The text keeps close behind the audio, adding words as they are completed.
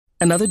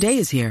Another day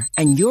is here,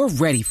 and you're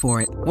ready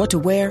for it. What to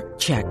wear?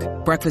 Check.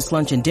 Breakfast,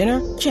 lunch, and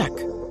dinner? Check.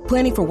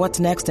 Planning for what's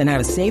next and how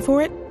to save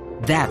for it?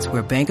 That's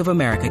where Bank of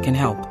America can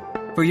help.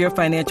 For your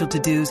financial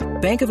to-dos,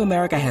 Bank of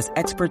America has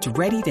experts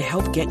ready to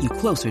help get you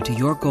closer to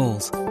your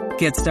goals.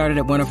 Get started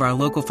at one of our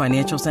local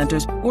financial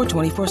centers or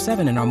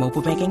 24/7 in our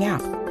mobile banking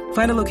app.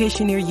 Find a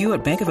location near you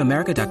at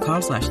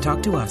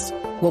bankofamerica.com/talktous.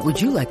 What would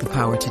you like the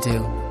power to do?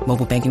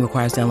 Mobile banking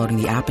requires downloading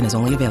the app and is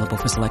only available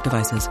for select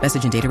devices.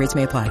 Message and data rates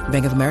may apply.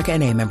 Bank of America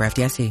N.A., member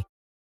FDIC.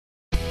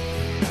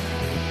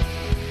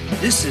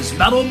 This is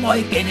Metal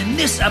Mike, and in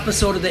this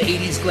episode of the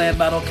 80s Glam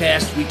Metal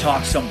Cast, we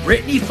talk some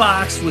Britny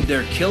Fox with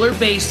their killer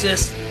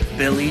bassist,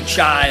 Billy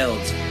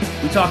Childs.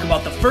 We talk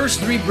about the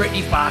first 3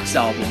 Britny Fox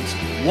albums,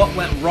 what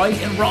went right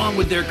and wrong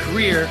with their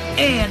career,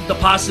 and the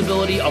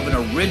possibility of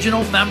an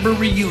original member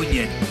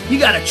reunion. You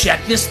gotta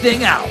check this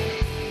thing out.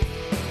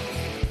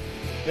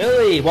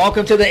 Billy,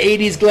 welcome to the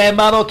 80s Glam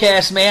Metal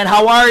Cast, man.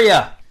 How are you?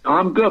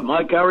 I'm good,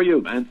 Mike. How are you,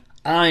 man?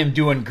 I am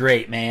doing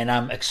great, man.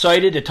 I'm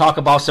excited to talk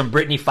about some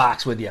Britny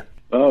Fox with you.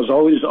 Well,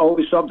 there's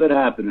always something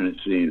happening, it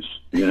seems,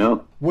 you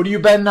know? What have you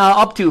been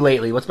up to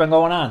lately? What's been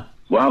going on?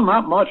 Well,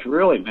 not much,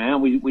 really, man.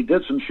 We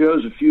did some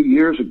shows a few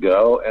years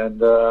ago,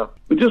 and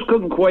we just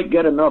couldn't quite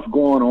get enough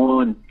going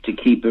on to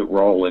keep it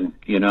rolling,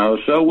 you know?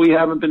 So we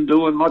haven't been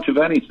doing much of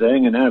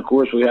anything, and then, of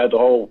course, we had the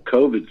whole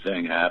COVID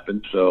thing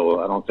happen, so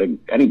I don't think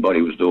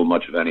anybody was doing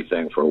much of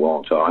anything for a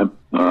long time.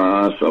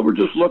 So we're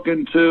just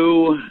looking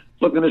to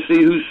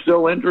see who's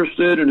still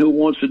interested and who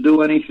wants to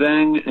do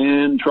anything,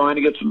 and trying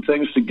to get some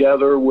things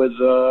together with,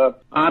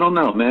 I don't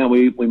know, man,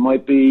 we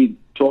might be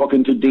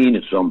talking to Dean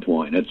at some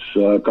point. It's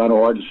kind of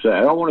hard to say.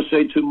 I don't want to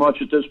say too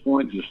much at this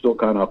point because it's still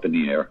kind of up in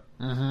the air.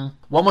 Mm-hmm.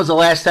 When was the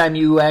last time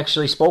you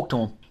actually spoke to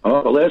him?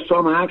 The last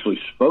time I actually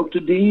spoke to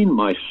Dean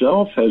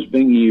myself has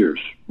been years,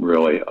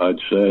 really. I'd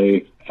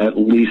say at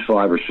least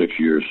 5 or 6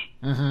 years.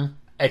 Mm-hmm.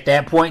 At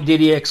that point, did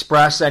he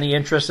express any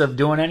interest of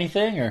doing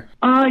anything, or?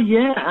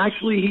 Yeah,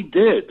 actually he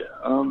did.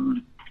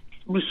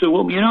 We said,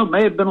 well, you know, it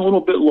may have been a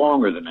little bit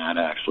longer than that,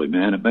 actually,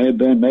 man. It may have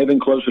been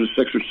closer to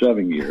 6 or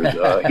 7 years.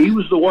 He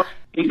was the one.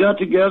 He got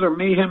together.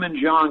 Me, him, and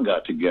John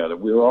got together.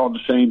 We were all in the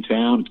same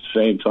town at the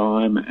same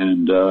time,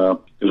 and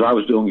because I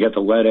was doing Get the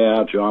Lead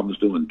Out, John was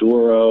doing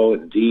Doro,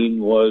 and Dean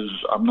was,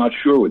 I'm not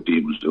sure what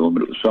Dean was doing,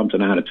 but it was something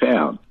out of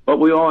town. But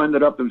we all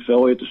ended up in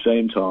Philly at the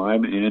same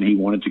time, and he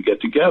wanted to get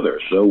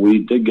together. So we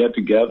did get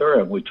together,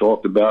 and we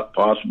talked about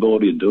the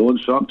possibility of doing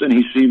something.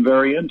 He seemed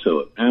very into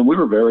it, and we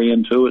were very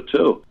into it,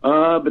 too.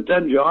 But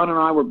then John and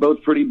I were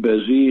both pretty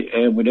busy,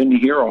 and we didn't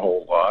hear a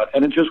whole lot,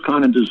 and it just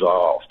kind of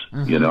dissolved,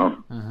 you know?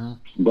 Mm-hmm.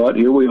 But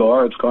here we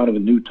are. It's kind of a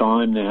new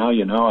time now,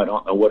 you know. I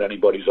don't know what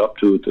anybody's up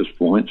to at this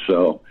point,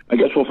 so I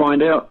guess we'll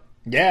find out.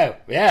 Yeah,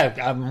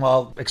 I'm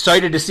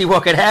excited to see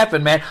what could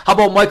happen, man. How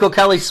about Michael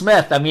Kelly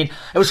Smith? I mean,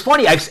 it was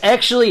funny. I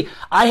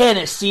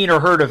hadn't seen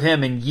or heard of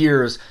him in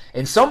years,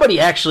 and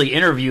somebody actually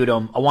interviewed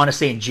him, I want to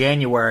say in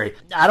January.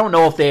 I don't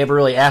know if they ever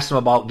really asked him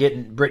about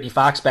getting Britny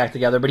Fox back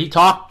together, but he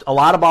talked a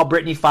lot about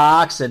Britny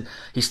Fox, and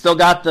he still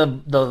got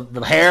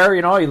the hair,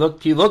 you know. He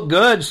looked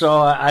good, so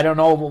I don't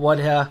know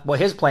what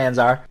his plans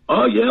are.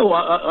 Oh yeah,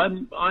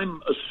 well,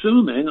 I'm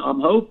assuming, I'm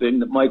hoping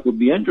that Mike would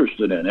be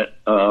interested in it.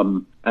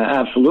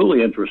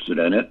 Absolutely interested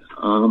in it,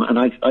 and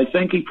I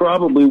think he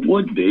probably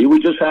would be.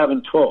 We just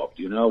haven't talked,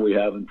 you know. We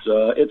haven't.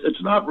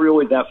 It's not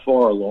really that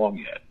far along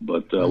yet,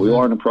 but we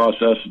are in the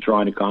process of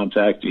trying to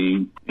contact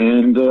Dean,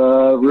 and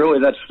really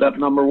that's step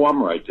number 1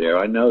 right there.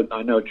 I know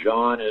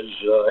John is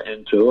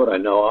into it. I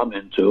know I'm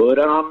into it,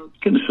 and I'm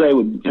going to say,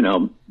 you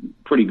know,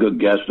 pretty good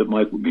guess that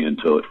Mike would be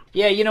into it.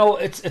 Yeah, you know,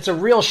 it's a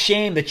real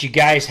shame that you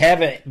guys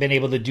haven't been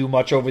able to do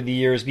much over the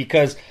years,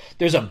 because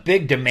there's a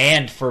big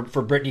demand for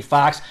Britny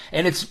Fox,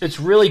 and it's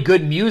really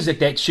good music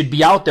that should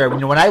be out there. You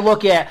know, when I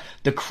look at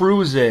the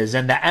cruises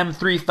and the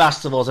M3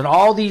 festivals and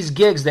all these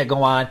gigs that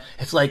go on,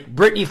 it's like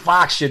Britny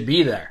Fox should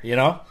be there, you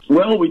know?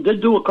 Well, we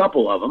did do a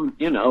couple of them.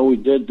 You know, we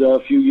did a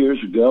few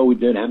years ago. We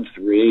did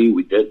M3.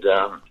 We did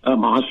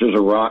Monsters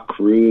of Rock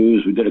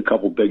cruise. We did a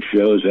couple big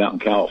shows out in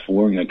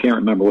California. I can't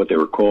remember what they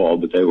were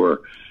called, but they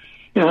were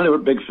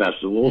big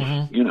festivals.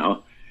 Mm-hmm. You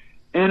know,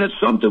 and it's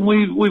something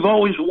we've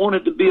always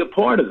wanted to be a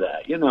part of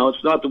that. You know,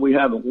 it's not that we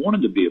haven't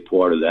wanted to be a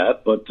part of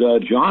that, but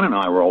John and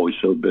I were always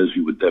so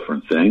busy with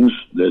different things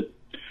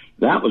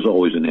that was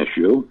always an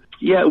issue.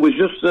 Yeah, it was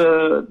just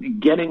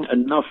getting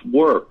enough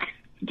work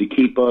to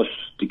keep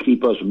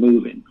us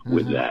moving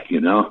with that,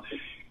 you know.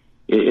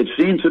 It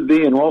seemed to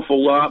be an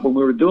awful lot when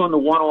we were doing the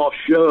one-off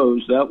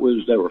shows.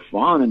 They were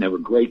fun and they were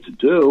great to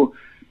do,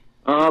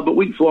 but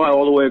we'd fly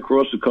all the way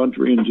across the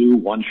country and do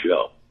one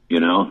show, you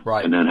know,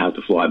 right, and then have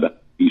to fly back to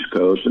the East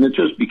Coast, and it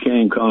just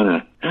became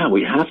kind of,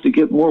 we have to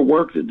get more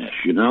work than this,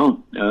 you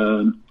know.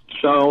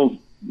 So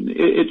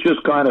it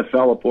just kind of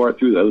fell apart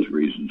through those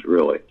reasons,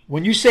 really.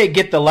 When you say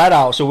Get the Lead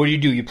Out, so what do?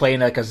 You playing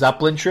like a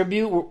Zeppelin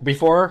tribute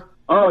before?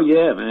 Oh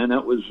yeah, man,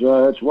 that was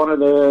it's one of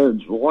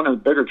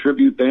the bigger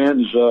tribute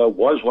bands.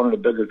 Was one of the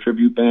bigger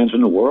tribute bands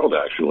in the world,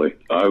 actually.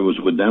 I was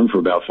with them for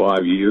about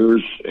 5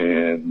 years,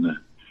 and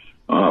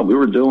we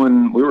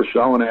were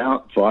selling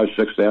out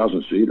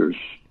 5,000-6,000 seaters.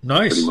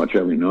 Nice. Pretty much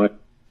every night.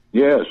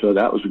 Yeah, so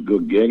that was a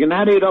good gig, and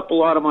that ate up a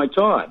lot of my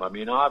time. I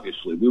mean,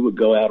 obviously, we would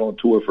go out on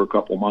tour for a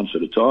couple months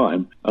at a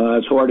time.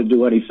 It's hard to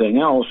do anything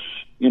else,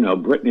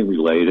 Britney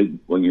related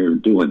when you're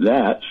doing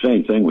that.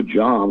 Same thing with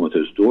John with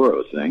his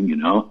Doro thing,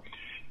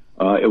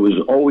 It was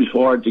always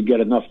hard to get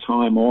enough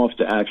time off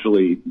to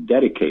actually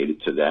dedicate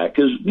it to that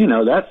because,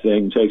 that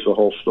thing takes a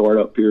whole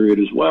startup period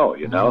as well,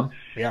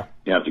 Yeah.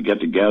 You have to get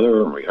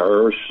together and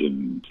rehearse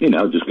and,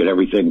 just get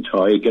everything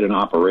tight, get an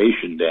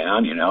operation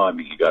down, you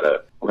got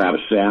to grab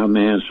a sound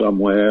man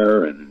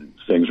somewhere and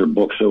things are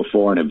booked so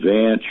far in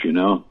advance,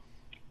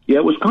 Yeah,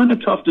 it was kind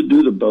of tough to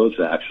do the both,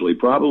 actually.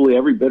 Probably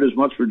every bit as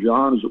much for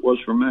John as it was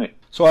for me.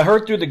 So I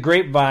heard through the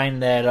grapevine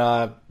that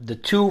the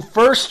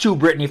first two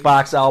Britney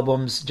Fox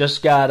albums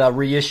just got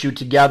reissued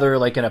together,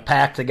 like in a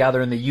pack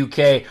together in the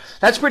UK.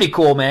 That's pretty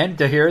cool, man,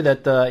 to hear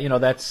that,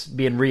 that's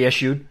being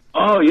reissued.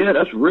 Oh, yeah,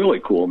 that's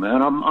really cool,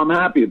 man. I'm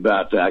happy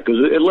about that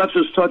because it lets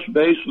us touch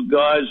base with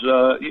guys,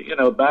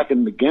 back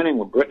in the beginning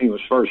when Britney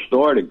was first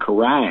started,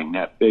 Kerrang,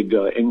 that big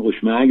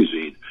English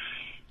magazine.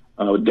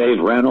 Dave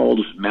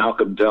Reynolds,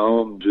 Malcolm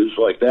Dome, dudes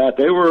like that.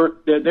 They were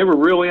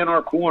really in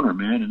our corner,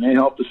 man, and they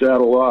helped us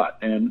out a lot.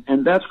 And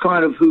that's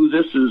kind of who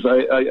this is.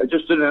 I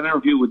just did an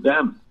interview with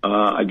them,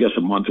 I guess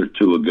a month or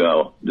two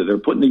ago. They're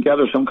putting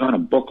together some kind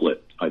of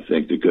booklet, I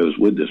think, that goes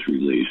with this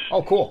release.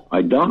 Oh, cool.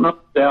 I don't know if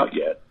it's out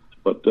yet.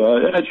 But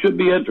it should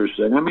be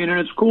interesting. I mean, and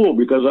it's cool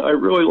because I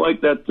really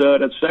like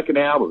that second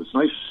album. It's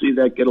nice to see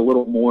that get a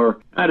little more.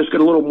 I just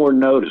get a little more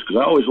notice because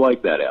I always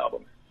like that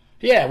album.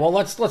 Yeah, well,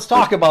 let's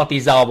talk about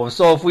these albums.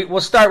 So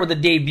we'll start with the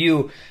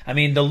debut. I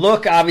mean, the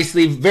look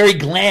obviously very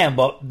glam,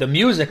 but the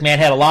music, man,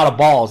 had a lot of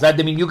balls.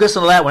 You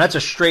listen to that one. That's a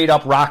straight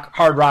up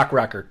hard rock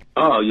record.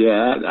 Oh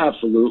yeah, it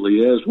absolutely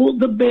is. Well,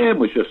 the band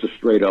was just a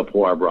straight up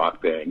hard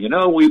rock band.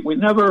 We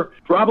never,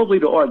 probably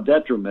to our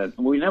detriment,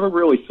 we never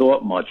really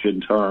thought much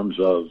in terms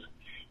of,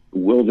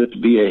 will this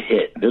be a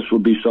hit? This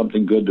would be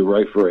something good to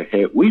write for a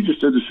hit. We just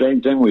did the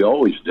same thing we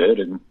always did,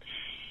 and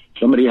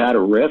somebody had a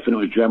riff, and it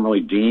was generally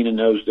Dean in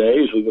those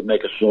days. We would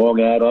make a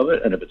song out of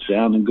it, and if it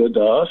sounded good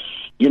to us,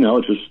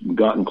 it just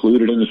got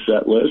included in the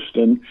set list,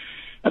 and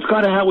that's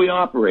kind of how we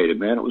operated,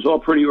 man. It was all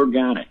pretty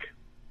organic,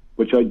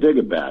 which I dig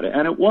about it.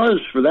 And it was,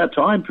 for that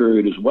time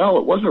period as well,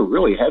 it wasn't a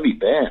really heavy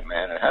band,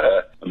 man. It had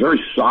a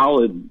very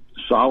solid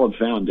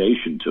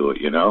foundation to it,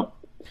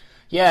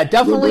 Yeah,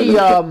 definitely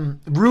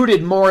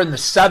rooted more in the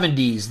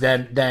 70s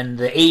than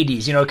the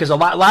 80s, because a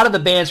lot of the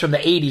bands from the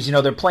 80s,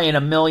 they're playing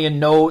a million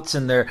notes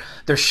and they're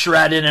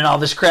shredding and all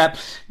this crap.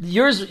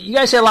 You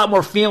guys had a lot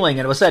more feeling,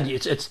 and it was said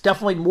it's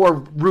definitely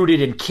more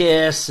rooted in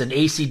Kiss and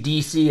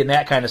AC/DC and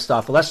that kind of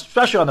stuff,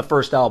 especially on the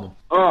first album.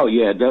 Oh,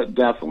 yeah,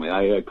 definitely.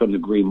 I couldn't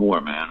agree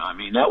more, man. I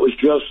mean, that was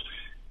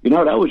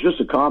just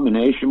a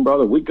combination,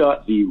 brother. We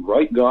got the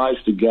right guys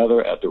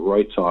together at the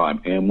right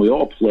time, and we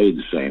all played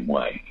the same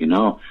way,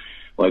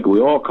 Like,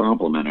 we all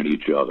complimented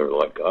each other.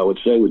 Like, I would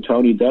say with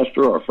Tony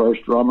Dester, our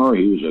first drummer,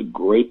 he was a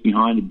great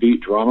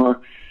behind-the-beat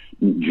drummer,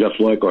 just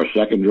like our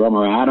second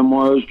drummer, Adam,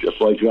 was, just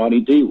like Johnny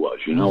D was.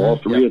 All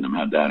three of them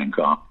had that in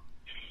common.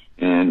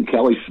 And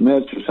Kelly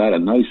Smith just had a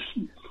nice,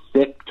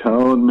 thick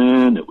tone,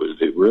 man.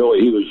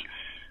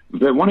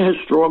 One of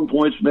his strong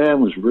points,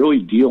 man, was really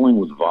dealing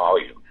with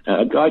volume.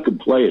 A guy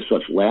could play at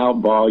such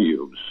loud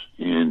volumes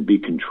and be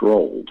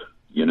controlled,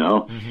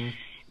 Mm-hmm.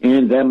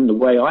 And then the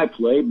way I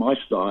played, my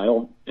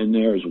style in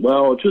there as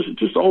well, it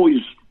just always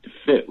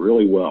fit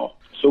really well.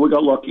 So we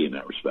got lucky in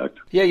that respect.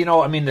 Yeah,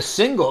 the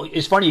single,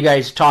 it's funny you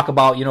guys talk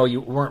about,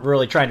 you weren't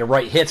really trying to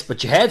write hits,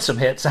 but you had some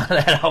hits on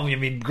that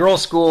album. Girl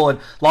School and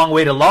Long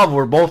Way to Love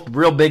were both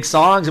real big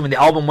songs. The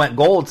album went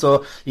gold,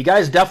 so you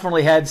guys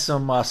definitely had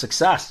some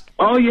success.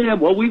 Oh, yeah,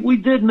 well, we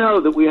did know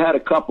that we had a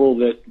couple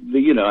that,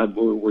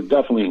 were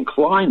definitely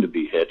inclined to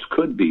be hits,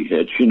 could be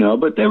hits,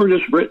 but they were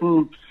just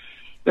written...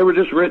 They were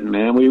just written,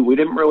 man. We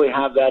didn't really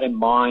have that in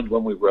mind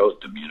when we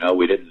wrote them,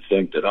 We didn't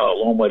think that,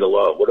 Long Way to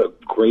Love, what a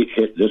great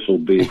hit this will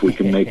be if we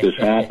can make this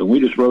happen.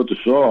 We just wrote the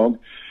song,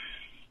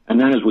 and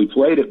then as we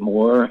played it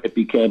more, it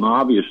became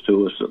obvious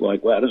to us that,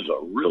 like, wow, this is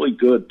a really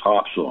good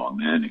pop song,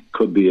 man. It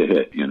could be a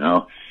hit,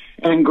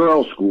 And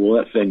Girl School,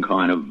 that thing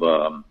kind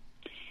of...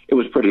 it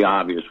was pretty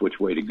obvious which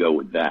way to go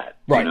with that,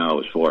 right.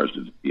 As far as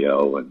the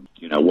video and,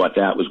 what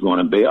that was going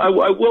to be. I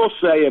will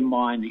say in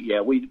mind that,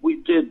 yeah, we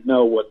did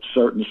know what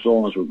certain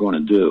songs were going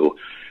to do,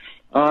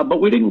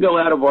 but we didn't go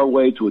out of our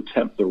way to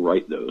attempt to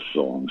write those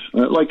songs.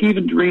 Like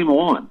even Dream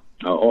On,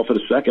 off of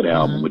the second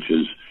album, which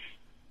is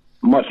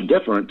much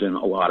different than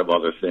a lot of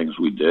other things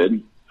we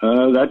did.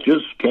 That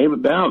just came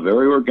about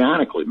very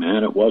organically,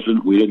 man.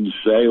 We didn't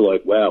say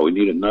like, wow, we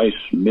need a nice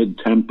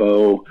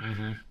mid-tempo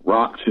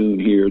rock tune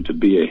here to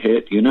be a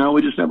hit.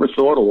 We just never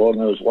thought along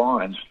those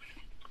lines.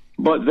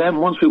 But then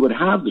once we would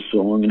have the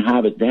song and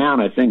have it down,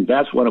 I think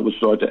that's when it would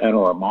start to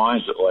enter our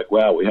minds that like,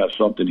 wow, we have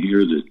something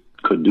here that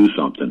could do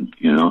something,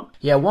 you know?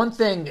 Yeah, one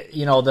thing,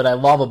 that I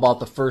love about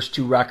the first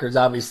two records,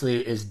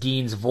 obviously, is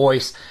Dean's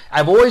voice.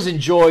 I've always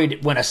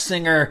enjoyed when a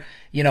singer,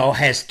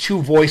 has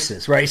two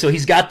voices, right? So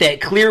he's got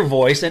that clear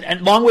voice,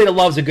 and Long Way to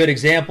Love's a good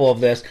example of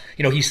this.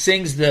 He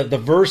sings the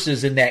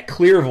verses in that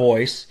clear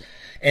voice,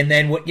 and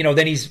then,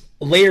 then he's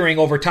layering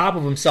over top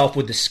of himself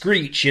with the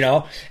screech,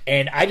 and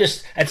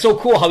it's so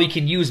cool how he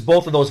can use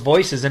both of those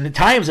voices, and at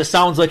times it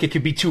sounds like it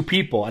could be two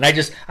people, and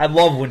I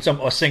love when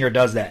a singer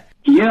does that.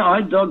 Yeah,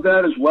 I dug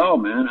that as well,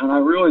 man, and I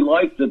really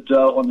liked that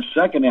on the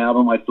second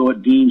album. I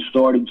thought Dean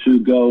started to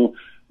go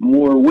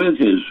more with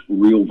his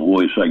real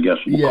voice, I guess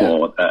we'll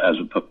call it, as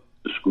opposed to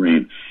the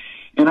scream.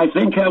 And I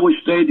think had we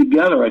stayed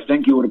together, I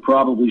think you would have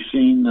probably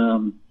seen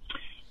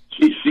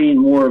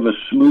more of a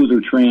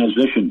smoother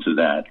transition to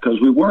that, because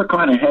we were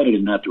kind of headed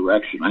in that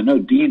direction. I know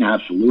Dean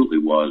absolutely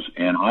was,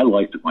 and I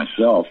liked it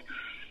myself.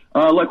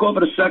 Like over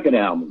the second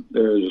album,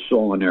 there's a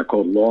song in there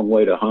called Long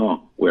Way to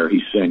Home, where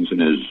he sings in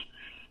his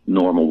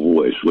normal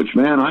voice, which,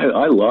 man,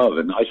 I love,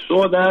 and I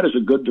saw that as a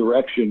good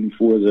direction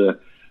for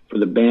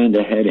the band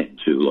to head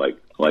into,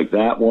 like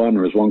that one.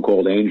 There was one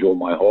called Angel in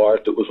My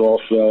Heart that was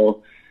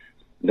also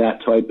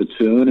that type of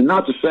tune. And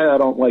not to say I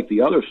don't like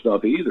the other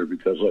stuff either,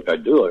 because I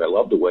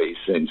love the way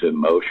he sings In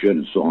Motion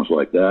and songs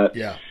like that.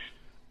 Yeah.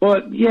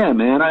 But yeah,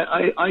 man,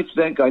 I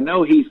think I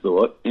know he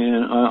thought,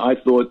 and I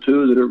thought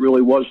too, that it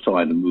really was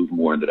time to move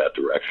more into that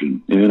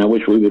direction. And I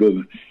wish we would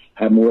have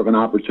had more of an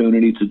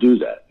opportunity to do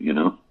that,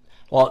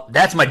 Well,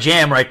 that's my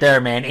jam right there,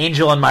 man.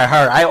 Angel in My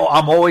Heart.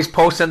 I'm always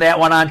posting that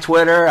one on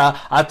Twitter.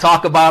 I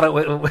talk about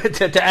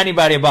it to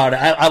anybody about it.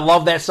 I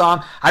love that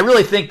song. I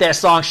really think that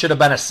song should have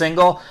been a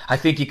single. I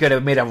think you could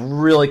have made a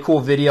really cool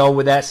video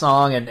with that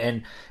song,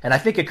 and I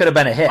think it could have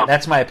been a hit.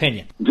 That's my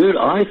opinion. Dude,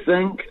 I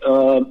think,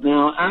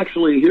 now,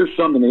 actually, here's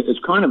something that's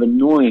kind of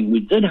annoying. We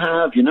did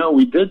have,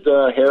 we did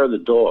Hair of the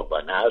Dog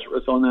by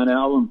Nazareth on that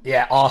album.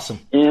 Yeah, awesome.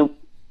 And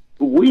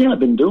we have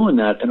been doing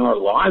that in our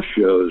live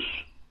shows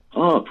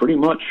pretty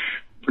much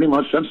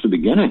since the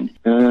beginning.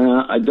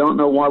 I don't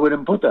know why we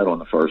didn't put that on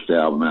the first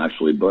album,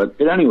 actually, but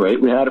at any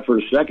rate, we had it for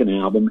the second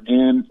album,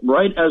 and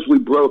right as we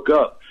broke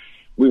up,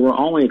 we were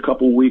only a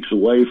couple weeks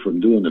away from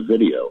doing the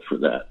video for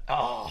that,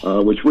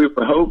 which we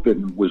were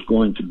hoping was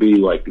going to be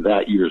like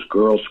that year's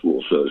Girls'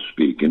 School, so to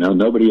speak.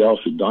 Nobody else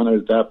had done it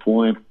at that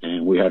point,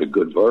 and we had a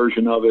good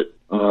version of it.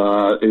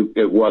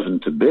 It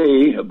wasn't to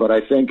be, but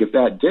I think if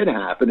that did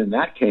happen and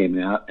that came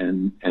out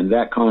and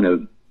that kind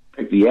of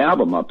pick the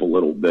album up a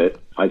little bit,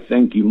 I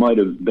think you might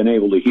have been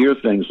able to hear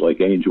things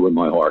like Angel in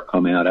My Heart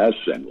come out as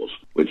singles,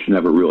 which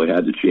never really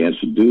had the chance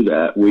to do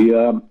that.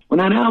 When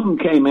that album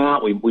came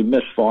out, we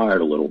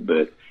misfired a little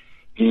bit.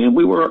 And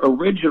we were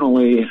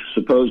originally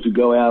supposed to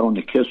go out on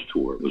the Kiss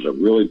tour. It was a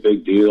really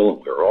big deal.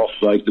 We were all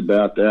psyched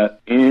about that.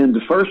 And the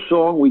first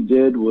song we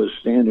did was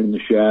Standing in the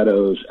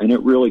Shadows, and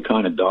it really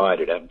kind of died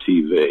at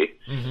MTV.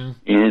 Mm-hmm.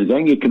 And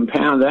then you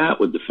compound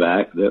that with the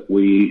fact that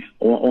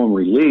on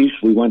release,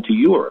 we went to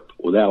Europe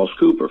with Alice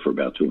Cooper for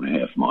about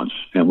 2.5 months,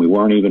 and we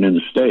weren't even in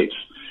the States.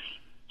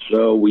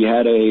 So we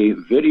had a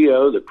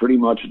video that pretty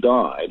much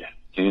died,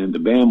 and the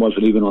band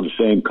wasn't even on the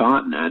same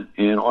continent,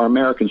 and our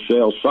American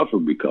sales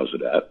suffered because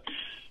of that.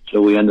 So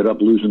we ended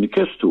up losing the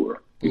Kiss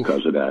tour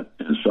because of that,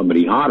 and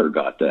somebody hotter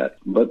got that.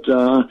 But,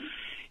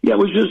 yeah, it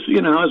was just,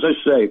 as I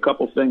say, a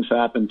couple things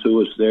happened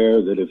to us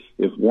there that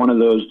if one of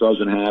those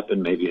doesn't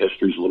happen, maybe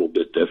history's a little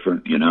bit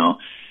different,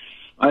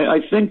 I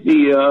think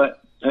the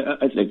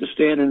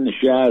Standing in the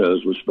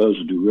Shadows was supposed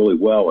to do really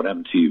well at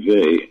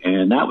MTV,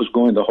 and that was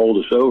going to hold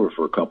us over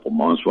for a couple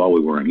months while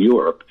we were in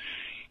Europe.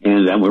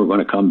 And then we were going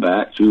to come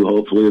back to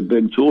hopefully a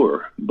big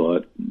tour.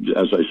 But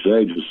as I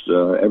say, just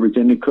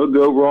everything that could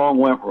go wrong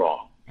went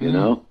wrong,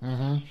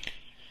 Mm-hmm.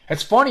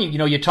 It's funny,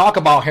 you talk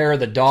about Hair of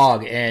the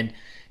Dog and,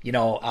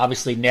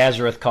 obviously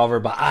Nazareth cover,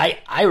 but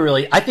I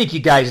think you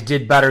guys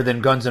did better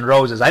than Guns N'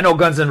 Roses. I know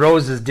Guns N'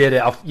 Roses did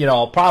it,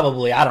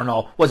 probably, I don't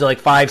know, was it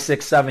like 5,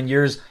 6, 7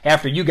 years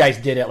after you guys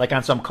did it, like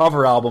on some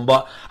cover album.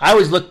 But I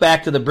always look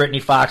back to the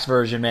Britney Fox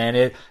version,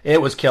 man.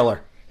 It was killer.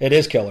 It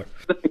is killer.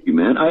 Thank you,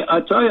 man. I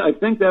tell you, I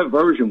think that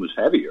version was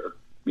heavier,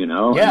 Yeah.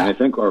 And I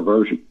think our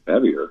version was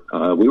heavier.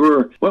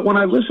 But when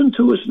I listen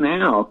to us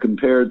now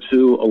compared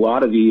to a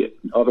lot of the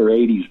other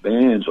 80s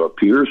bands, or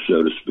peers,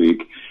 so to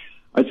speak,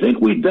 I think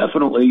we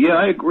definitely,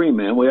 I agree,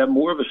 man. We have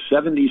more of a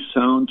 70s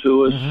tone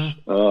to us.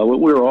 Mm-hmm.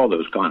 We're all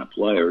those kind of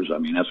players. I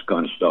mean, that's the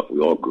kind of stuff we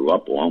all grew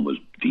up on, was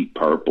Deep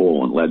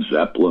Purple and Led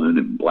Zeppelin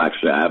and Black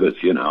Sabbath,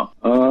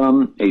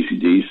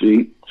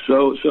 AC/DC.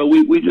 So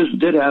we just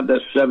did have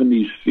that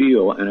 70s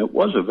feel, and it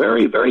was a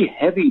very, very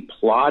heavy,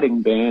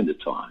 plodding band at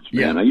times,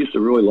 man. I used to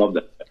really love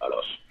that about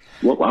us.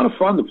 Well, a lot of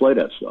fun to play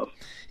that stuff.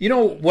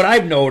 What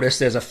I've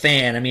noticed as a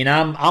fan, I mean,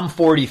 I'm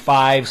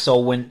 45,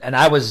 and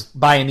I was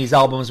buying these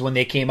albums when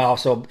they came out,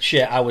 so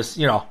shit, I was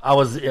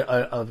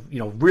a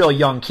real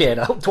young kid,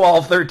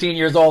 12, 13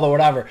 years old or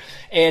whatever.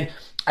 And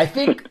I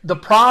think the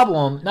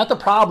problem, not the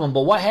problem,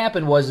 but what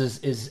happened was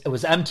it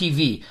was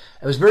MTV.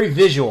 It was very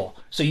visual.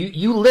 So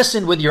you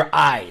listen with your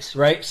eyes,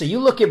 right? So you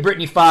look at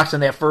Britny Fox on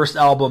that first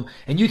album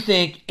and you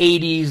think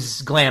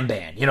 80s glam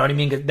band. You know what I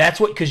mean? That's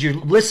what, because you're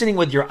listening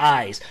with your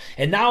eyes.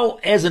 And now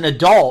as an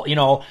adult,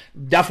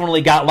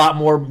 definitely got a lot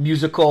more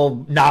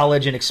musical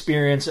knowledge and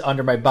experience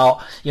under my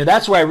belt.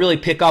 That's where I really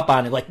pick up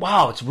on it. Like,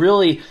 wow, it's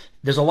really,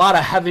 there's a lot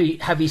of heavy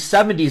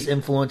 70s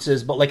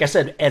influences, but like I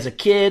said, as a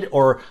kid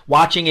or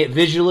watching it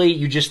visually,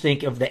 you just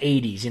think of the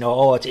 80s,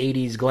 it's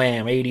 80s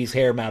glam, 80s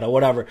hair metal,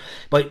 whatever.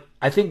 But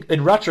I think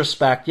in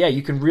retrospect, yeah,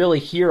 you can really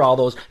hear all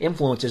those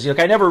influences.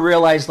 I never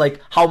realized like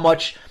how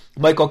much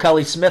Michael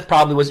Kelly Smith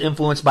probably was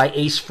influenced by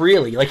Ace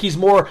Frehley. Like he's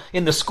more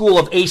in the school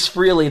of Ace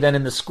Frehley than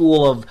in the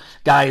school of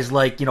guys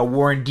like,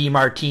 Warren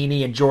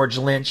DeMartini and George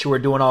Lynch who are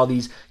doing all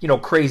these,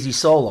 crazy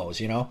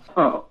solos,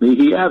 Oh,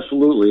 he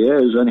absolutely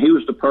is. And he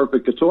was the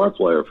perfect guitar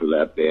player for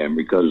that band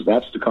because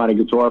that's the kind of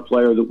guitar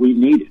player that we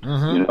needed.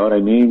 Mm-hmm. You know what I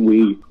mean?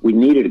 We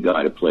needed a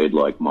guy that played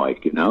like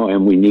Mike,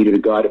 and we needed a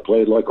guy that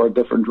played like our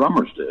different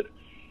drummers did.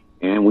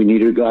 And we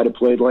needed a guy that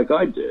played like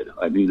I did.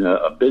 I mean,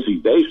 a busy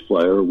bass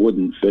player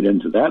wouldn't fit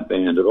into that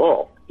band at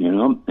all,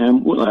 And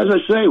as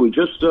I say, we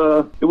just,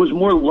 it was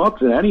more luck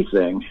than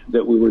anything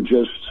that we were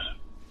just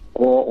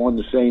all on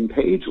the same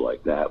page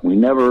like that. We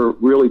never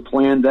really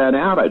planned that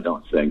out, I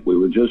don't think. We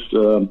were just,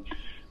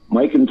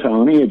 Mike and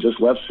Tony had just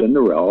left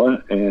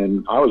Cinderella,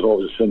 and I was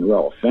always a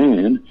Cinderella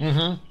fan.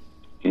 Mm-hmm.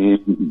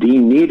 And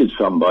Dean needed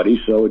somebody,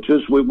 so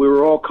we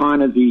were all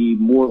kind of the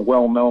more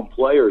well-known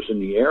players in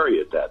the area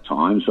at that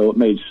time, so it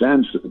made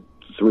sense that the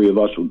three of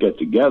us would get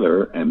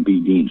together and be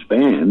Dean's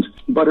band.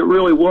 But it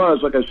really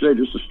was, like I said,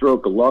 just a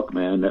stroke of luck,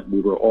 man, that we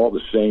were all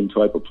the same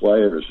type of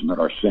players and that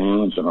our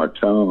sounds and our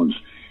tones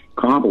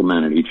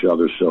complemented each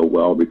other so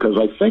well, because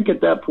I think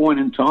at that point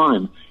in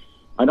time,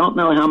 I don't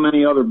know how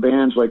many other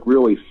bands like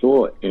really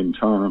thought in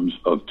terms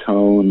of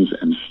tones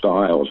and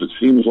styles. It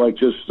seems like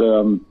just,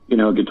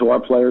 guitar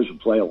players would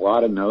play a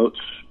lot of notes,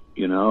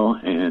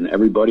 and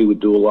everybody would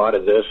do a lot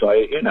of this.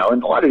 And a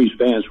lot of these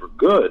bands were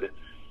good,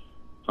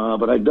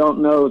 but I don't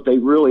know if they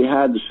really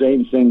had the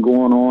same thing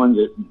going on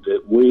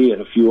that we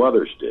and a few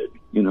others did.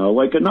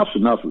 Like Enough's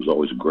Enough was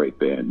always a great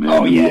band, man.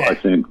 Oh, yeah. I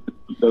think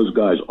those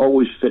guys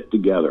always fit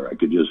together. I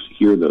could just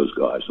hear those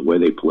guys, the way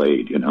they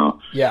played,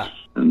 Yeah.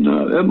 And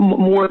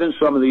more than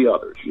some of the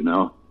others,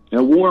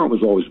 And Warrant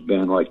was always a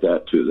band like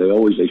that too.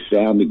 They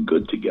sounded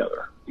good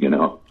together,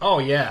 Oh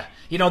yeah,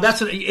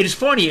 it is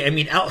funny. I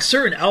mean,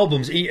 certain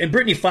albums, and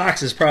Britny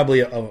Fox is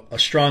probably a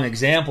strong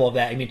example of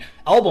that. I mean,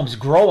 albums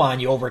grow on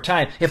you over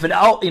time. If an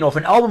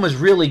album is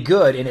really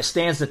good and it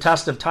stands the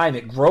test of time,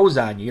 it grows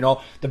on you.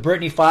 The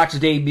Britny Fox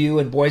debut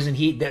and Boys in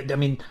Heat.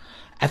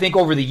 I think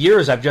over the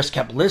years I've just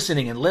kept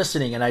listening,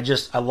 and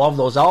I love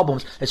those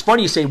albums. It's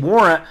funny you say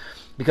Warrant,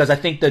 because I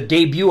think the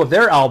debut of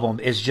their album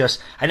is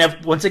just, I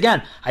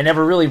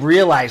never really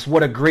realized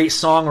what a great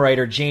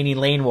songwriter Jani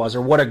Lane was,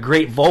 or what a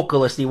great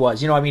vocalist he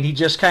was. He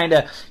just kind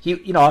of,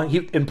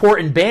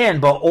 important band,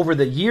 but over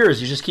the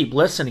years you just keep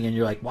listening and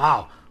you're like,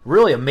 wow,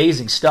 really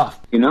amazing stuff.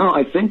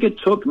 I think it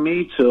took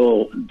me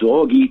till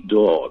Dog Eat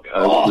Dog.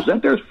 Was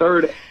that their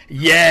third?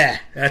 Yeah,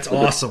 that's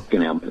awesome.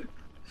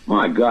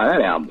 My God,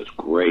 that album was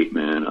great,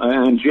 man.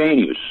 And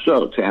Jani was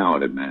so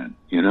talented, man,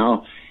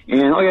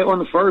 And on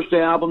the first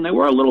album, they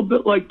were a little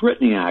bit like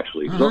Britney,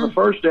 actually. Mm-hmm. So on the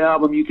first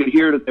album, you could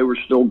hear that they were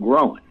still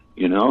growing,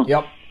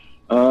 Yep.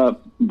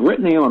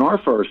 Britney, on our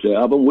first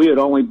album, we had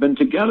only been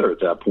together at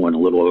that point a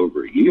little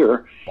over a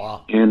year.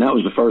 Wow. And that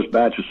was the first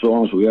batch of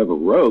songs we ever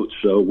wrote.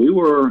 So we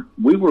were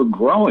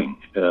growing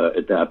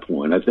at that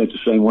point. I think the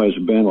same way as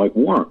a band like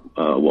Warrant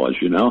was,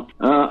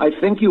 I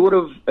think you would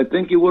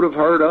have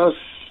heard us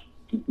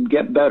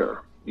get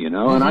better. Mm-hmm.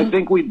 And I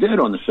think we did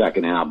on the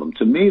second album.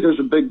 To me, there's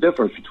a big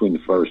difference between the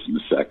first and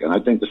the second. I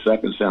think the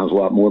second sounds a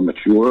lot more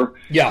mature.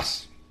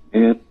 Yes.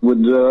 And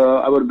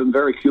I would have been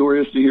very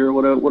curious to hear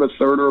what a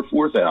third or a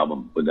fourth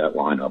album with that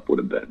lineup would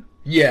have been.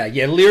 Yeah.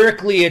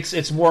 Lyrically,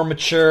 it's more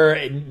mature,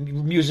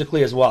 and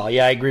musically as well.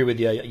 Yeah, I agree with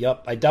you.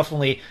 Yep, I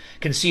definitely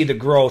can see the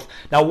growth.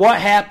 Now,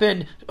 what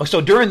happened? So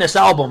during this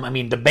album,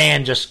 the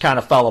band just kind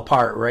of fell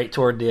apart, right,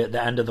 toward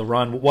the end of the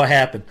run. What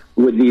happened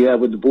with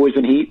the Boys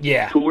in Heat?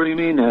 Yeah. Tour, you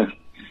mean?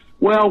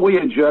 Well, we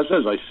had just,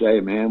 as I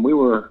say, man, we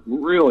were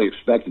really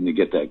expecting to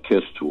get that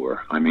Kiss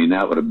tour.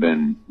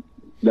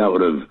 That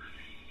would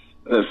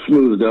have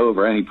smoothed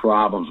over any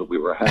problems that we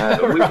were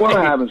having. Right. We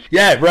were having.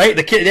 Yeah, right.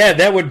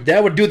 That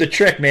would do the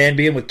trick, man.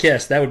 Being with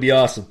Kiss, that would be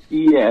awesome.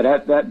 Yeah,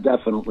 that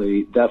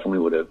definitely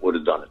would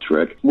have done the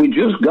trick. We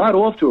just got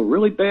off to a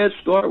really bad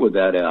start with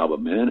that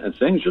album, man, and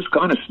things just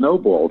kind of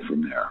snowballed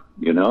from there.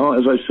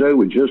 As I say,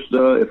 we just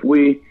if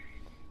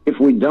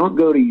we don't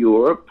go to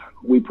Europe,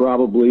 we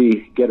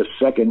probably get a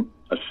second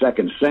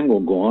single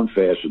going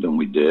faster than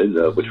we did,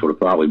 which would have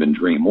probably been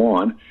Dream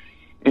On,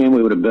 and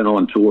we would have been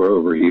on tour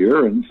over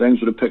here, and things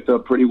would have picked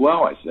up pretty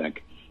well, I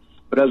think.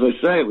 But as I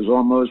say, we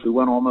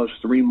went almost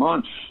 3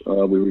 months.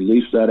 We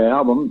released that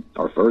album,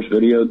 our first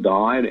video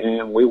died,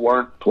 and we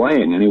weren't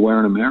playing anywhere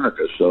in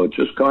America, so it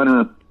just kind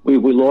of, we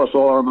lost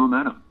all our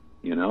momentum.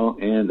 you know,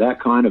 and that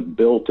kind of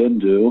built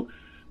into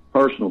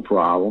personal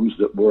problems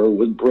that were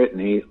with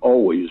Brittany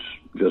always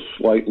just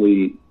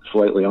slightly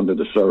under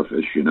the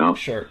surface, you know.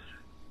 Sure.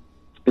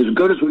 As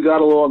good as we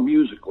got along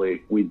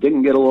musically, we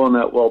didn't get along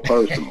that well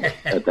personally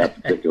at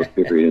that particular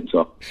period.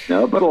 So,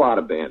 but a lot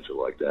of bands are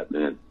like that,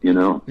 man, you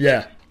know.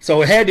 Yeah.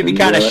 So it had to be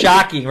kind of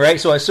shocking, right?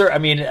 So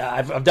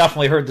I've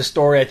definitely heard the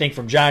story, I think,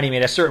 from Johnny. I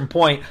mean, at a certain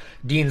point,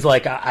 Dean's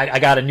like, I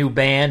got a new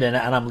band and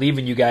I'm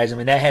leaving you guys. I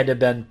mean, that had to have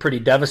been pretty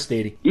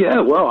devastating.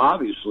 Yeah, well,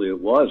 obviously it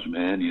was,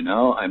 man, you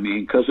know. I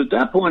mean, because at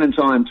that point in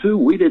time, too,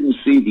 we didn't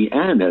see the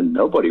end, and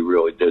nobody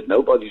really did.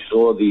 Nobody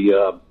saw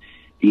the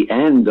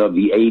end of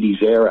the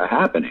 80s era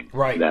happening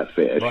that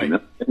fast. Right. You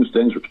know?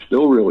 Things were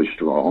still really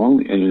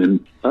strong,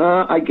 and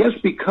I guess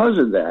because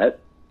of that,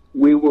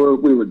 we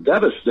were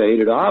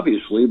devastated,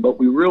 obviously, but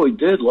we really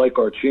did like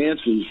our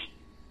chances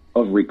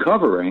of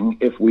recovering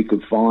if we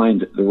could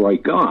find the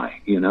right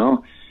guy, you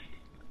know.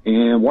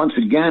 And once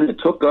again, it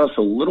took us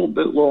a little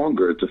bit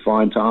longer to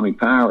find Tommy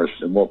Paris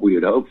than what we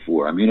had hoped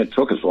for. I mean, it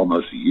took us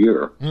almost a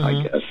year,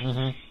 I guess. Mm-hmm.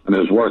 I mean, it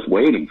was worth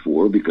waiting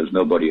for because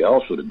nobody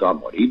else would have done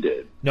what he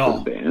did for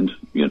the band.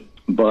 You know?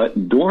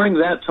 But during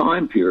that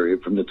time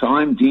period, from the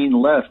time Dean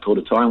left till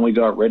the time we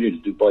got ready to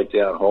do Bite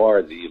Down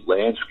Hard, the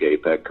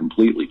landscape had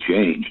completely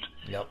changed.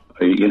 Yep.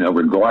 You know,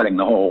 regarding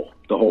the whole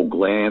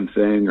glam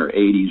thing or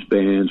 80s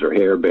bands or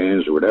hair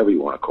bands or whatever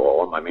you want to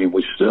call them. I mean, it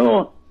was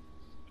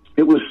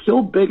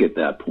still big at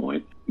that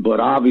point,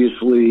 but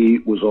obviously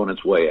was on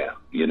its way out,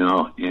 you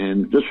know.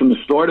 And just from the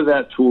start of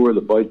that tour,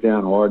 the Bite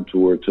Down Hard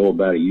tour, till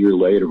about a year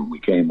later when we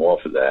came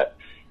off of that,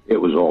 it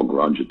was all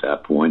grunge at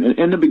that point. And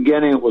in the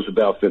beginning, it was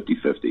about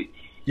 50-50.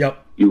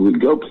 Yep. You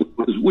would go, it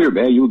was weird,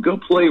 man. You would go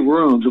play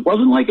rooms. It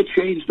wasn't like it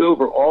changed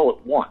over all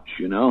at once,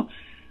 you know.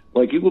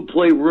 Like, you would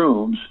play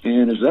rooms,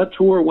 and as that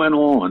tour went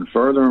on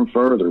further and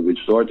further, we'd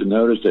start to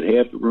notice that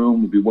half the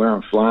room would be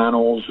wearing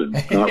flannels and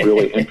not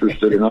really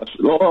interested in us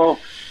at all,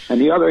 and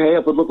the other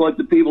half would look like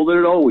the people that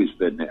had always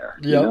been there,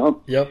 you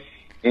know? Yep.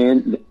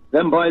 And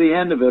then by the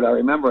end of it, I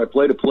remember I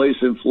played a place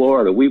in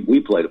Florida. We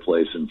played a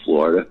place in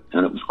Florida,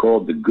 and it was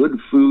called the Good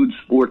Food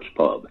Sports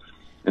Pub,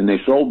 and they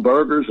sold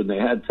burgers and they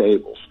had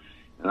tables.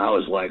 And I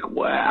was like,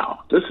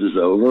 wow, this is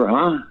over,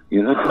 huh?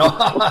 You know?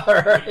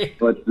 All right.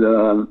 But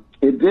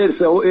it did.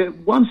 So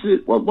once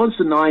the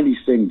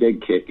 90s thing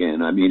did kick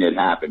in, I mean, it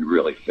happened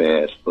really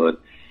fast.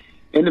 But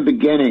in the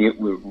beginning, it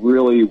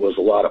really was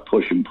a lot of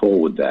push and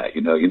pull with that.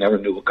 You know, you never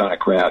knew what kind of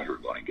crowd you were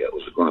going to get.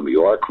 Was it going to be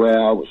our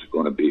crowd? Was it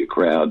going to be a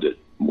crowd that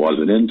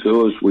wasn't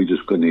into us? We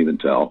just couldn't even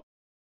tell.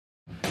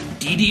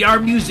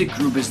 DDR Music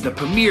Group is the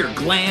premier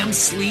glam,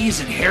 sleaze,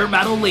 and hair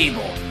metal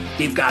label.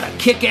 They've got a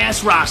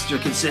kick-ass roster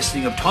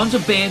consisting of tons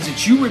of bands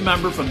that you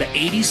remember from the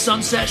 80s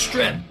Sunset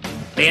Strip.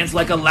 Bands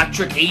like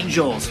Electric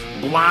Angels,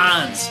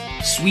 Blondes,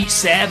 Sweet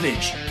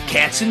Savage,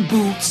 Cats in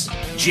Boots,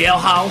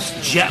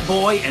 Jailhouse, Jet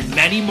Boy, and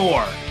many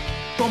more.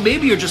 Well,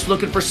 maybe you're just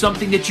looking for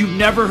something that you've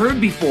never heard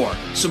before,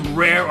 some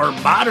rare or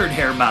modern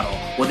hair metal.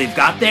 Well, they've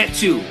got that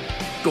too.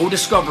 Go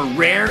discover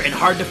rare and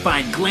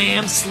hard-to-find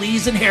glam,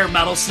 sleaze, and hair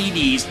metal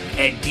CDs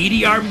at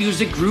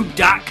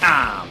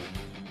ddrmusicgroup.com.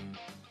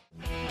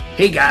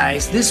 Hey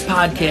guys, this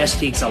podcast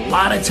takes a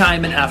lot of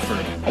time and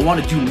effort. I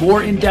want to do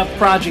more in-depth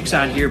projects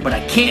on here, but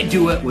I can't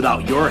do it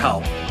without your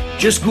help.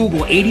 Just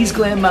Google 80s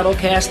Glam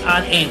Metalcast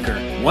on Anchor.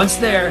 Once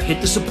there,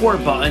 hit the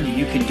support button and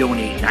you can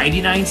donate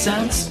 99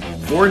 cents,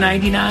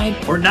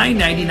 $4.99, or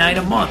 $9.99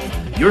 a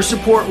month. Your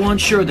support will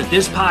ensure that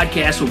this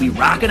podcast will be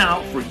rocking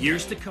out for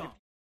years to come.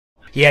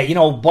 Yeah, you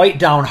know, Bite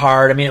Down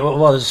Hard, I mean,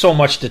 well, there's so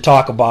much to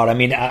talk about. I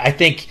mean, I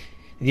think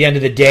at the end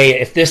of the day,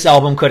 if this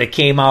album could have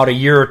came out a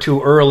year or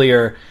two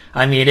earlier,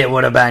 I mean, it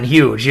would have been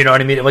huge. You know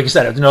what I mean? Like you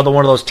said, it's another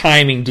one of those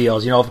timing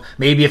deals. You know,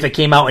 maybe if it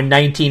came out in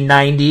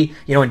 1990,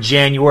 you know, in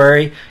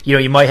January, you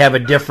know, you might have a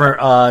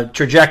different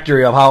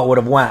trajectory of how it would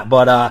have went.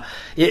 But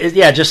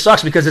it just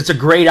sucks because it's a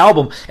great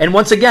album. And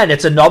once again,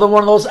 it's another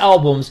one of those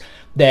albums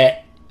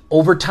that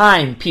over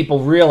time people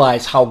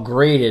realize how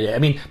great it is. I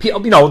mean,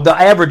 you know, the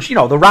average, you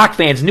know, the rock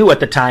fans knew at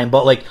the time,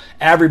 but like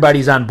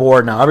everybody's on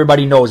board now.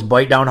 Everybody knows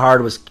Bite Down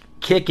Hard was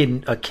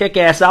a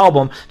kick-ass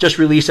album just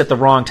released at the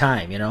wrong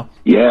time, you know?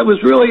 Yeah, it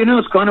was really, you know,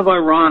 it's kind of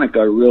ironic,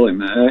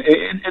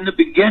 man. In the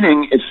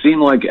beginning, it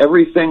seemed like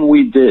everything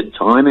we did,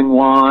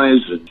 timing-wise,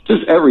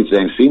 just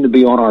everything seemed to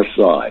be on our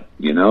side,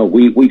 you know?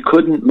 We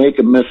couldn't make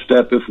a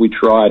misstep if we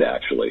tried,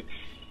 actually.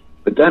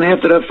 But then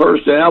after that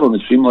first album,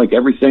 it seemed like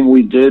everything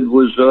we did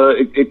was,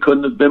 it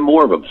couldn't have been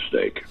more of a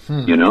mistake,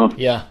 you know?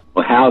 Yeah.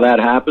 Well, how that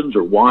happens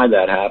or why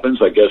that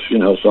happens, I guess, you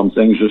know, some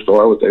things just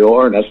are what they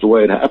are, and that's the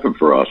way it happened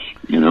for us,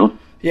 you know?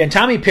 Yeah, and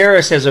Tommy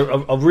Paris has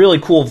a really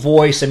cool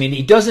voice. I mean,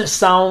 he doesn't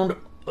sound,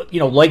 you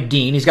know, like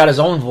Dean. He's got his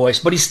own voice,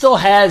 but he still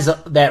has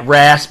that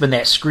rasp and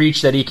that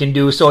screech that he can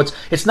do. So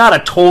it's not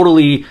a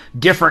totally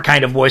different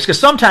kind of voice. Because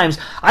sometimes,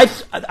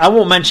 I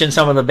won't mention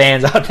some of the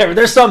bands out there, but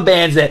there's some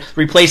bands that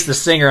replace the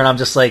singer, and I'm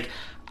just like,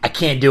 I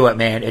can't do it,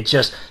 man. It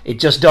just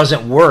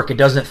doesn't work. It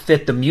doesn't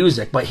fit the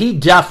music. But he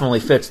definitely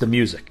fits the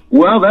music.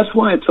 Well, that's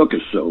why it took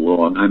us so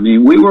long. I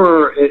mean, we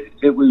were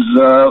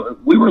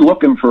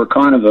looking for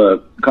kind of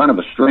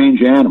a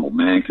strange animal,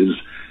 man, because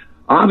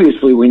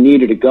obviously we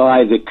needed a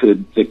guy that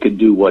could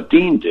do what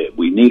Dean did.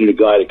 We needed a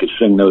guy that could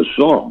sing those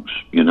songs,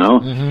 you know.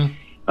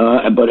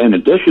 Mm-hmm. But in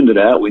addition to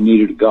that, we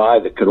needed a guy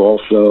that could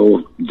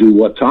also do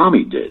what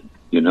Tommy did.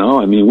 You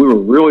know, I mean, we were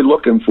really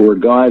looking for a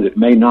guy that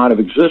may not have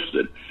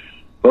existed,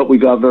 but we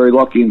got very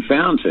lucky and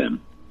found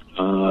him.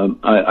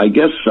 I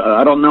guess,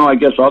 I don't know, I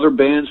guess other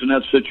bands in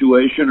that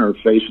situation are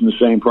facing the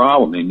same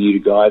problem. They need a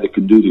guy that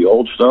can do the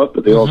old stuff,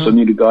 but they also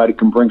need a guy that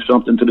can bring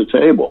something to the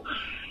table.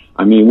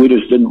 I mean, we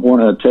just didn't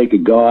want to take a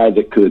guy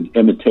that could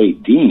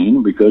imitate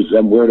Dean, because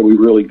then where do we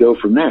really go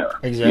from there?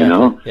 Exactly. You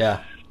know? Yeah.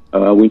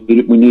 We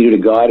needed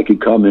a guy that could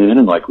come in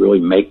and like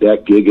really make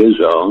that gig his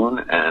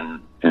own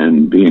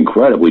and be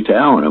incredibly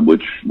talented,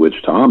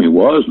 which Tommy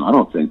was, and I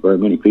don't think very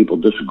many people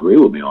disagree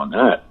with me on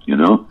that, you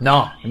know?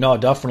 No,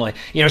 definitely.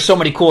 You know, so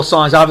many cool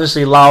songs.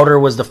 Obviously, Louder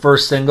was the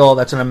first single.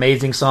 That's an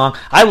amazing song.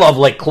 I love,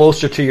 like,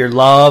 Closer to Your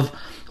Love,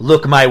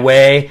 Look My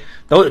Way.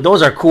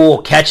 Those are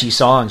cool, catchy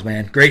songs,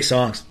 man. Great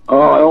songs. Oh,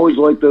 I always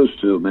liked those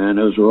two, man.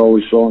 Those are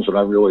always songs that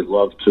I really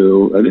loved,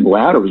 too. I think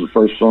Louder was the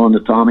first song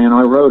that Tommy and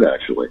I wrote,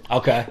 actually.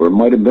 Okay. Or it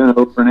might have been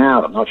Over and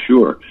Out, I'm not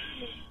sure.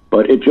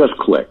 But it just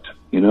clicked.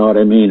 You know what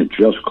I mean? It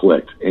just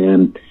clicked.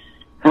 And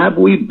have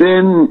we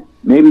been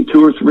maybe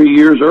 2 or 3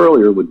 years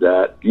earlier with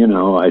that, you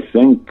know, I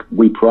think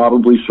we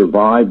probably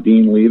survived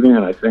Dean leaving,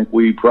 and I think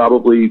we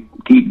probably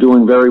keep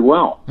doing very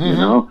well, you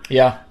know?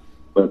 Yeah.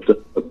 But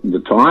the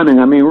timing,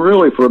 I mean,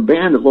 really, for a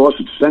band that lost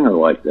its singer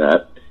like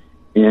that,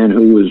 and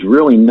who was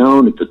really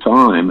known at the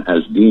time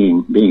as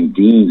being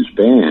Dean's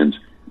band,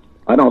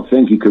 I don't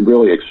think you could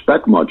really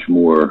expect much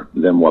more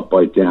than what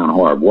Bite Down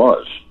Hard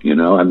was. You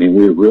know, I mean,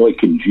 we were really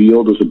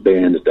congealed as a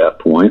band at that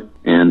point.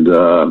 And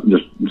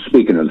just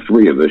speaking of the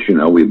three of us, you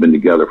know, we've been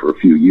together for a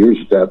few years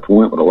at that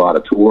point with a lot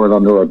of touring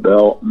under our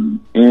belt.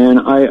 And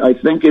I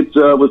think it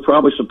was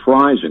probably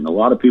surprising. A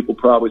lot of people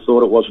probably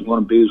thought it wasn't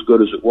going to be as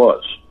good as it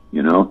was,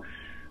 you know.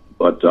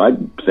 But I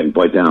think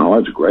Bite Down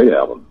Hard's a great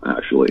album,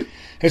 actually.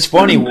 It's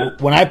funny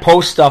when I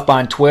post stuff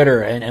on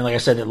Twitter, and like I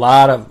said, a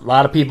lot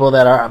of people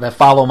that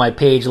follow my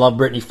page love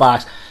Brittany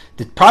Fox.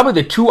 Probably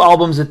the two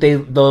albums that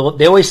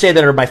they always say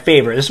that are my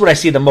favorite. This is what I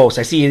see the most.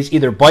 I see it's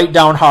either Bite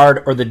Down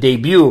Hard or the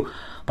debut.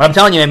 But I'm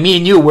telling you, me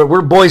and you,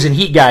 we're Boys in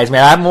Heat guys,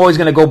 man. I'm always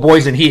going to go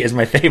Boys in Heat as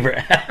my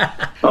favorite.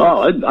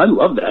 Oh, I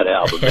love that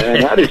album,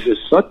 man. That is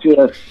just such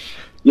a...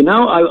 You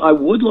know, I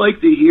would like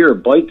to hear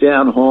Bite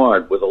Down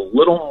Hard with a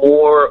little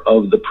more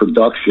of the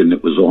production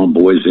that was on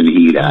Boys in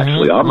Heat,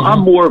 actually. I'm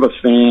more of a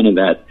fan of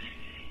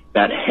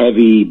that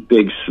heavy,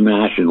 big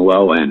smash and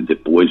low end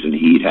that Boys in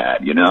Heat had,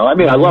 you know? I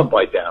mean, I love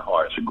Bite Down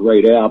Hard. It's a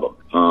great album.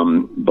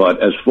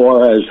 But as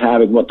far as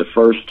having what the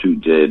first two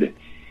did,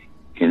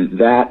 in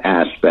that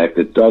aspect,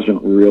 it doesn't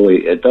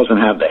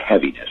have the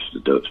heaviness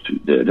that those two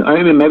did.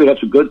 I mean, maybe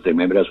that's a good thing.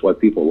 Maybe that's why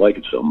people like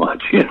it so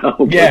much, you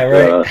know? Yeah,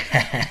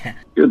 right.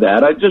 You're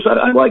that.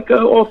 I like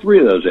all three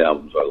of those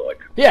albums. I like.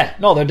 Yeah,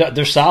 no,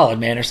 they're solid,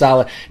 man. They're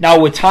solid. Now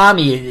with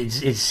Tommy,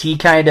 is he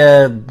kind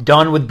of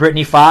done with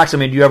Brittany Fox? I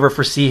mean, do you ever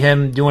foresee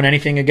him doing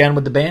anything again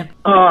with the band?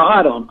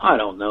 I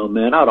don't know,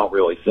 man. I don't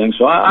really think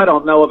so. I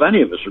don't know if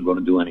any of us are going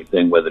to do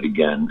anything with it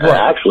again. Right.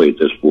 Actually, at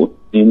this point,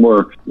 I mean,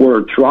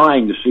 we're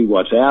trying to see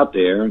what's out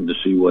there and to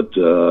see what.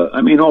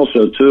 I mean,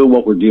 also too,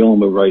 what we're dealing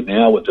with right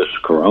now with this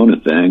Corona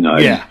thing.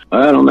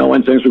 I don't know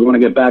when things are going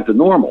to get back to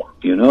normal.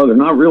 You know, they're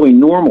not really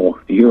normal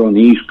here on the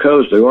East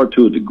Coast. They are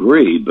to a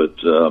degree, but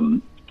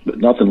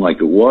nothing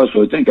like it was.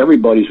 So I think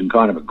everybody's in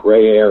kind of a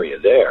gray area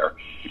there.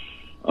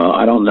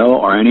 I don't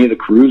know. Are any of the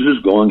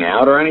cruises going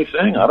out or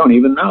anything? I don't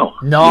even know.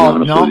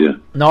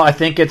 No. I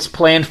think it's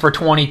planned for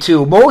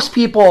 22. Most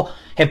people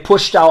have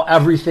pushed out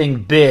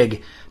everything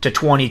big to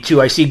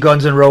 22. I see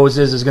Guns N'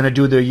 Roses is going to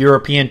do the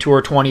European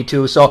tour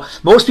 22. So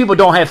most people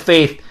don't have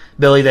faith,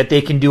 Billy, that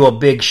they can do a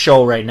big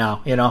show right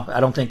now. You know, I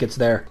don't think it's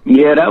there.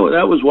 Yeah, that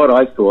was what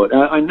I thought.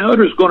 I know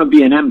there's going to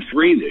be an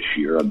M3 this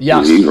year, I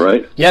believe,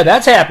 right? Yeah,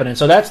 that's happening.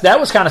 So that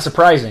was kind of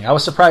surprising. I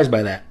was surprised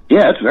by that.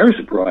 Yeah, it's very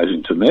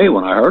surprising to me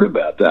when I heard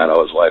about that. I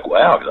was like,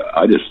 wow.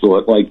 I just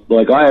thought,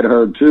 like I had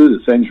heard, too,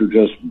 that things were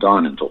just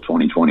done until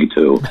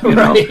 2022, you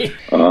know?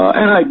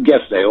 And I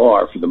guess they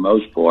are for the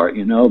most part,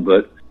 you know,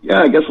 but yeah,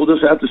 I guess we'll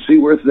just have to see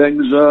where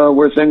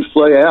things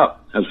play out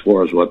as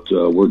far as what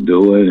we're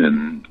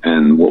doing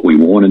and what we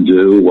want to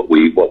do, what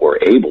we're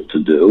able to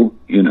do,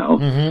 you know.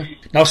 Mm-hmm.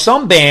 Now,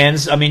 some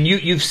bands, I mean,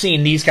 you've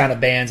seen these kind of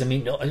bands. I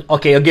mean,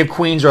 okay, I'll give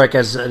Queensryche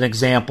as an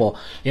example.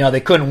 You know,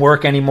 they couldn't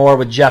work anymore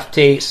with Jeff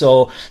Tate,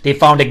 so they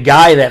found a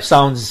guy that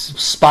sounds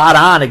spot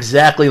on,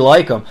 exactly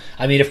like him.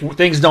 I mean, if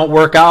things don't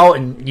work out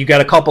and you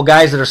got a couple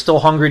guys that are still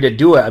hungry to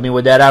do it, I mean,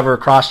 would that ever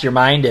cross your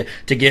mind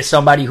to get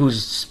somebody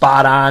who's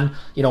spot on,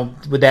 you know,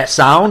 with that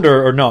sound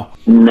or no?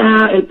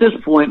 Nah, at this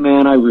point,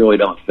 man, I really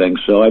don't think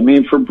so. I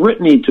mean, for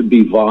Brittany to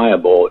be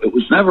viable, it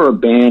was never a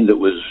band that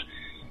was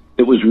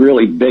it was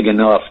really big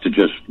enough to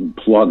just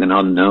plug an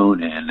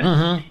unknown in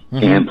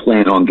and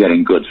plan on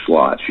getting good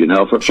slots. You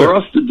know, for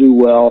us to do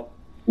well,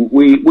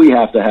 we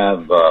have to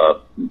have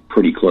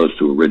pretty close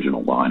to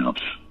original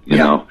lineups. You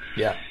know,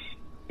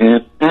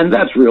 and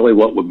that's really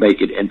what would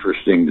make it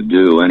interesting to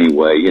do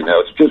anyway. You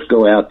know, to just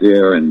go out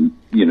there and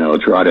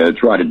try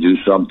to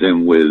do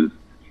something with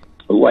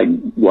like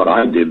what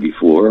I did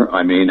before.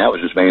 I mean, that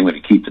was just mainly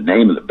to keep the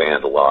name of the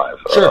band alive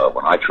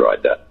when I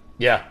tried that.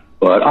 Yeah.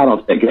 But I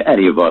don't think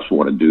any of us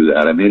want to do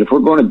that. I mean, if we're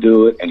going to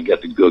do it and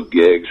get the good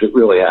gigs, it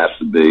really has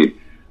to be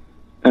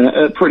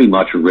a pretty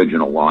much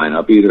original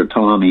lineup, either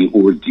Tommy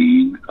or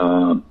Dean.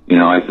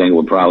 I think it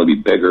would probably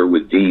be bigger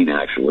with Dean,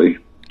 actually.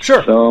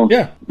 Sure. So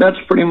that's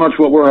pretty much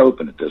what we're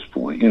hoping at this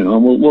point, and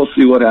we'll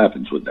see what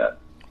happens with that.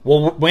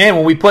 Well, man,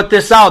 when we put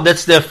this out,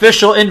 that's the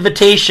official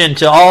invitation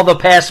to all the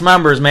past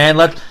members, man.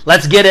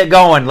 Let's get it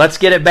going. Let's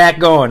get it back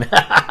going.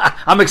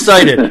 I'm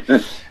excited.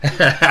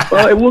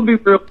 Well, it would be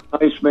real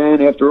nice,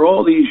 man, after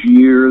all these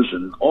years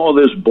and all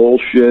this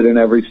bullshit and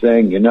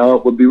everything,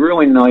 it would be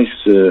really nice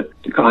to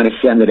kind of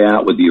send it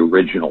out with the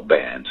original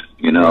band,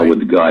 with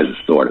the guys who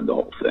started the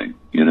whole thing,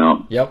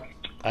 Yep,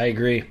 I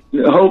agree.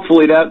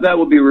 Hopefully that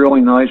would be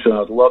really nice, and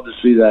I'd love to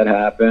see that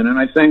happen. And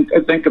I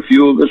think a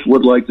few of us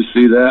would like to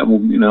see that.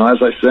 Well,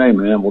 as I say,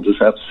 man, we'll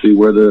just have to see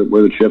where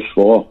the chips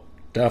fall.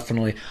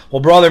 Definitely.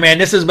 Well, brother, man,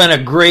 this has been a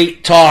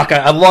great talk.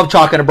 I love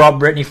talking about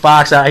Britny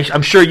Fox.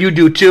 I'm sure you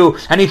do too.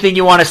 Anything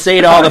you want to say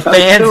to all the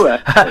fans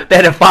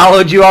that have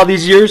followed you all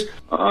these years?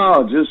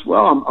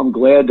 Oh, I'm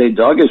glad they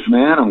dug us,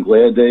 man. I'm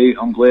glad they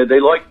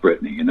liked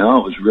Britny. It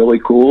was really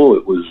cool.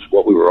 It was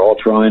what we were all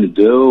trying to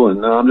do,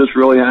 and I'm just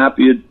really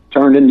happy it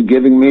turned into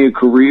giving me a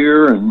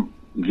career and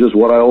just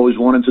what I always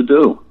wanted to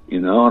do.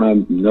 And I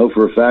know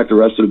for a fact the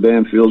rest of the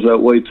band feels that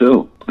way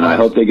too. And I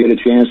hope they get a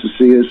chance to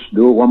see us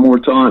do it one more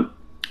time.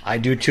 I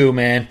do too,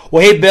 man.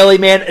 Well, hey, Billy,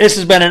 man, this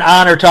has been an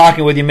honor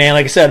talking with you, man.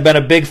 Like I said, I've been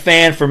a big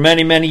fan for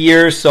many, many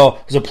years, so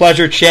it was a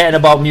pleasure chatting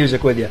about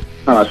music with you.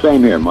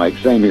 Same here, Mike.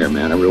 Same here,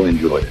 man. I really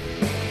enjoyed it.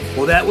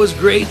 Well, that was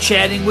great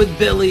chatting with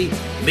Billy.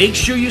 Make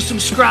sure you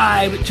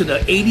subscribe to the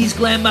 80s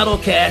Glam Metal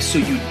Cast so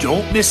you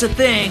don't miss a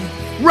thing.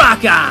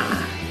 Rock on!